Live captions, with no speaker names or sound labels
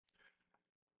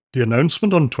The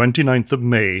announcement on 29th of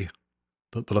May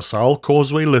that the Salle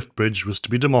Causeway lift bridge was to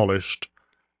be demolished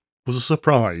was a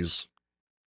surprise,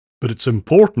 but it's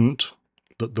important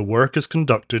that the work is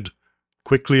conducted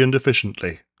quickly and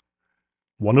efficiently.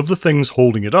 One of the things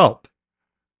holding it up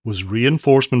was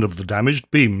reinforcement of the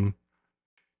damaged beam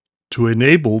to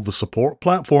enable the support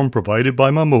platform provided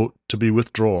by Mammoet to be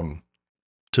withdrawn.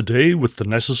 Today, with the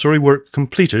necessary work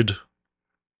completed,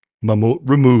 Mammoet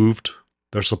removed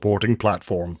their supporting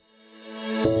platform.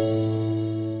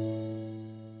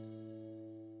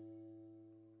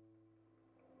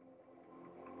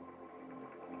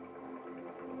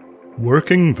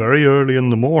 Working very early in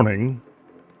the morning,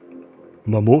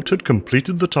 Mammoet had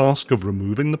completed the task of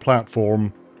removing the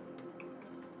platform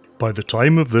by the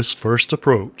time of this first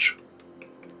approach.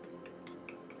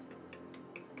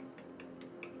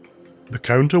 The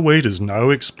counterweight is now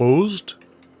exposed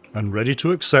and ready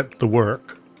to accept the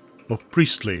work of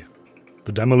Priestley,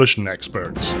 the demolition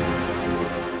experts.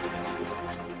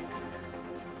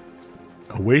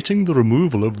 Awaiting the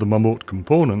removal of the Mammoet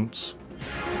components,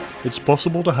 it's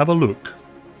possible to have a look,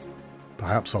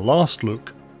 perhaps a last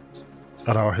look,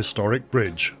 at our historic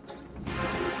bridge.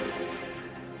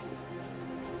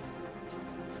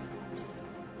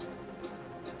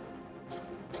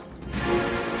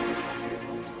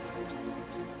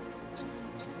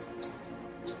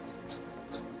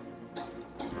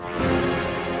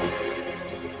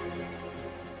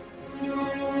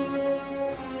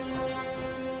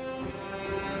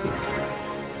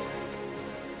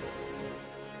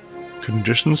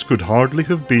 Conditions could hardly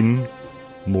have been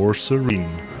more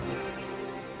serene.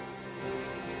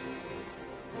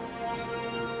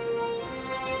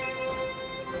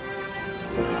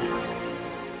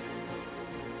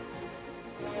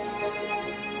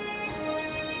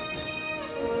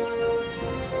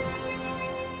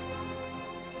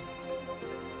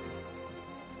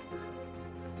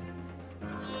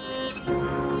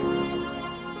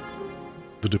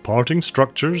 The departing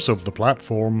structures of the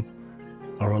platform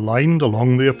are aligned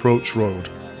along the approach road.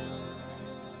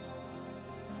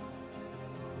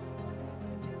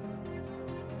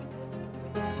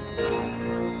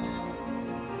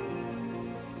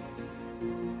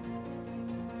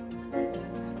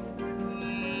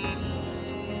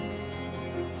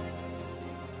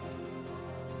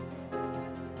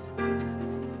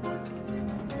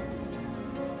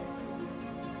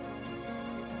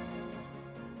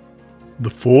 The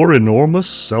 4 enormous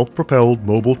self-propelled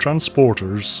mobile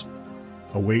transporters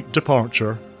await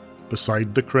departure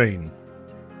beside the crane.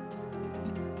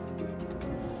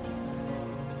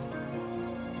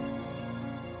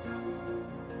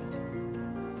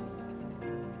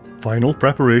 Final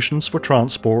preparations for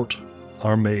transport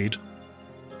are made.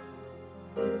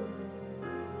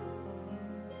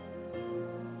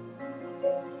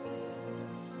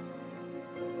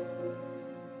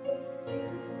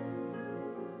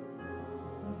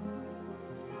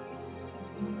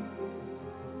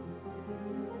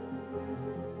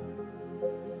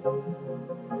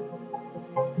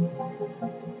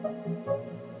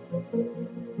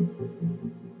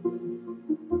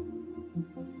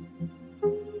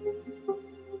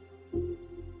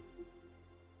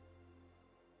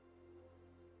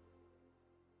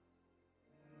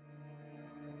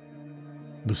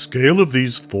 The scale of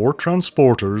these 4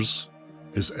 transporters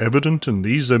is evident in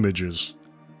these images.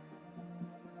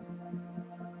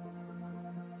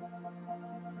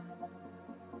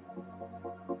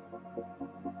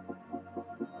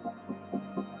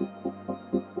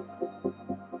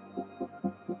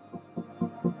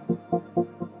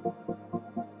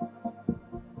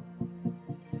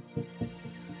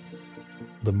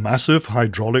 The massive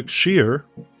hydraulic shear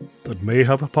that may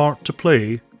have a part to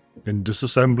play in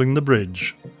disassembling the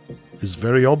bridge is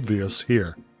very obvious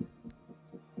here.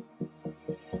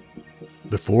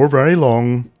 Before very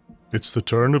long, it's the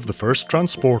turn of the first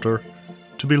transporter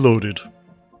to be loaded.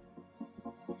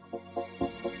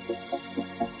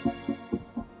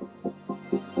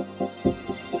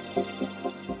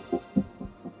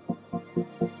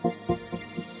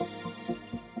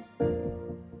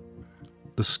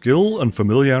 The skill and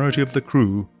familiarity of the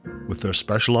crew with their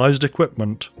specialized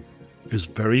equipment is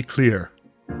very clear.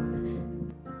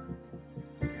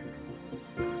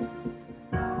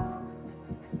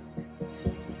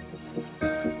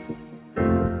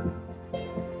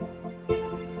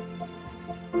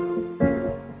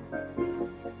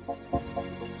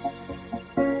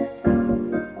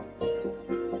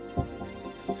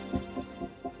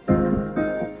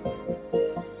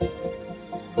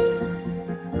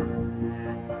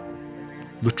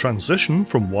 The transition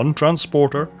from one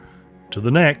transporter to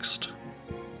the next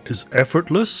is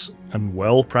effortless and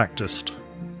well practiced.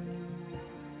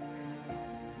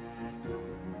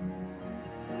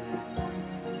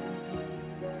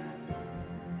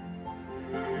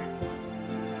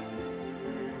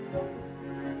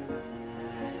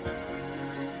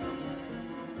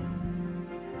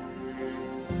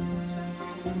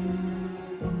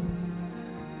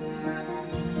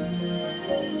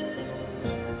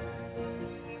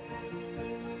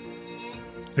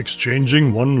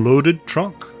 Exchanging one loaded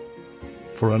truck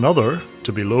for another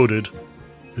to be loaded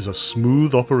is a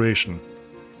smooth operation.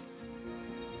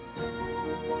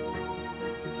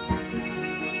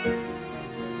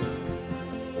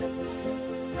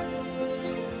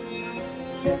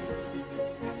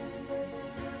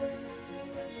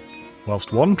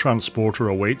 Whilst one transporter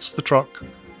awaits the truck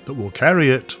that will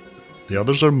carry it, the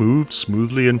others are moved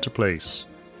smoothly into place,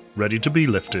 ready to be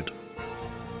lifted.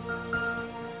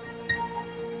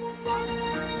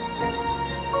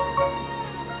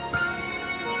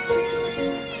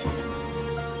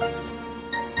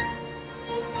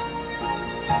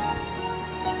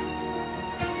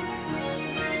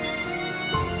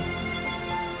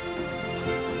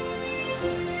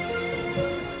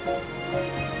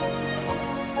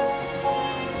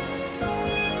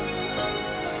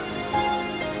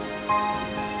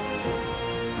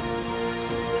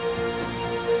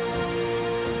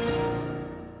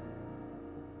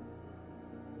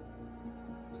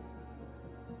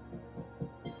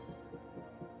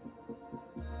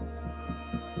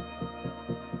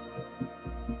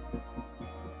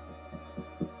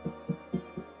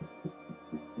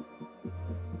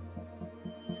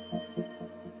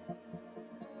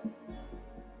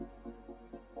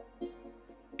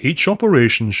 Each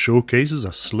operation showcases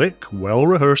a slick,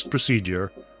 well-rehearsed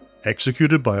procedure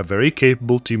executed by a very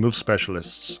capable team of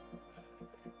specialists.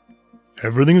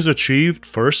 Everything is achieved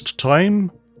first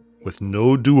time with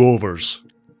no do-overs.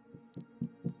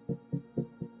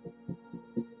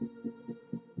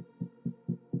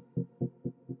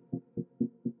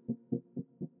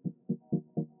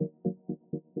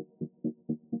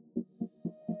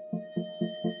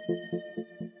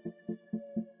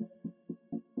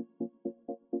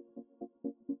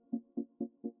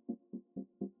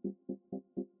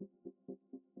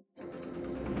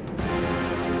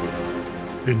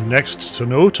 In next to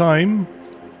no time,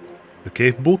 the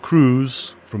capable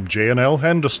crews from J&L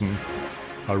Henderson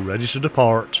are ready to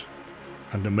depart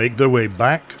and to make their way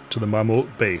back to the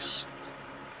Mammoet base.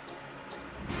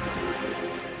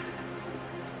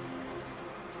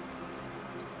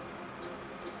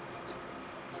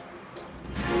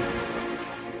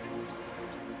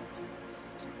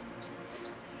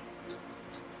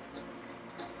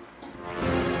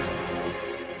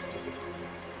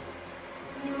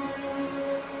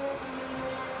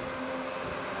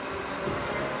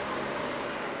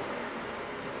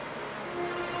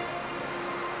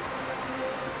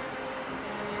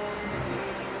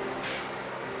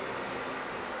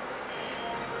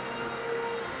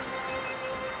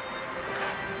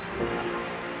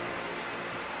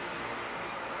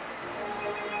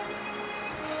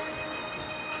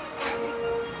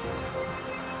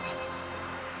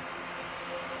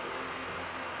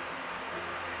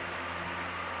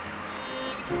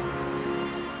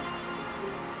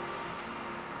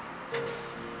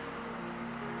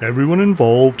 Everyone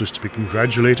involved is to be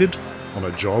congratulated on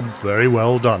a job very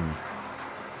well done.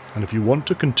 And if you want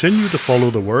to continue to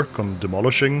follow the work on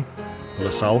demolishing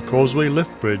the Salle Causeway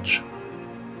Lift Bridge,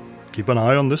 keep an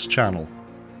eye on this channel.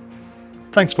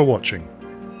 Thanks for watching.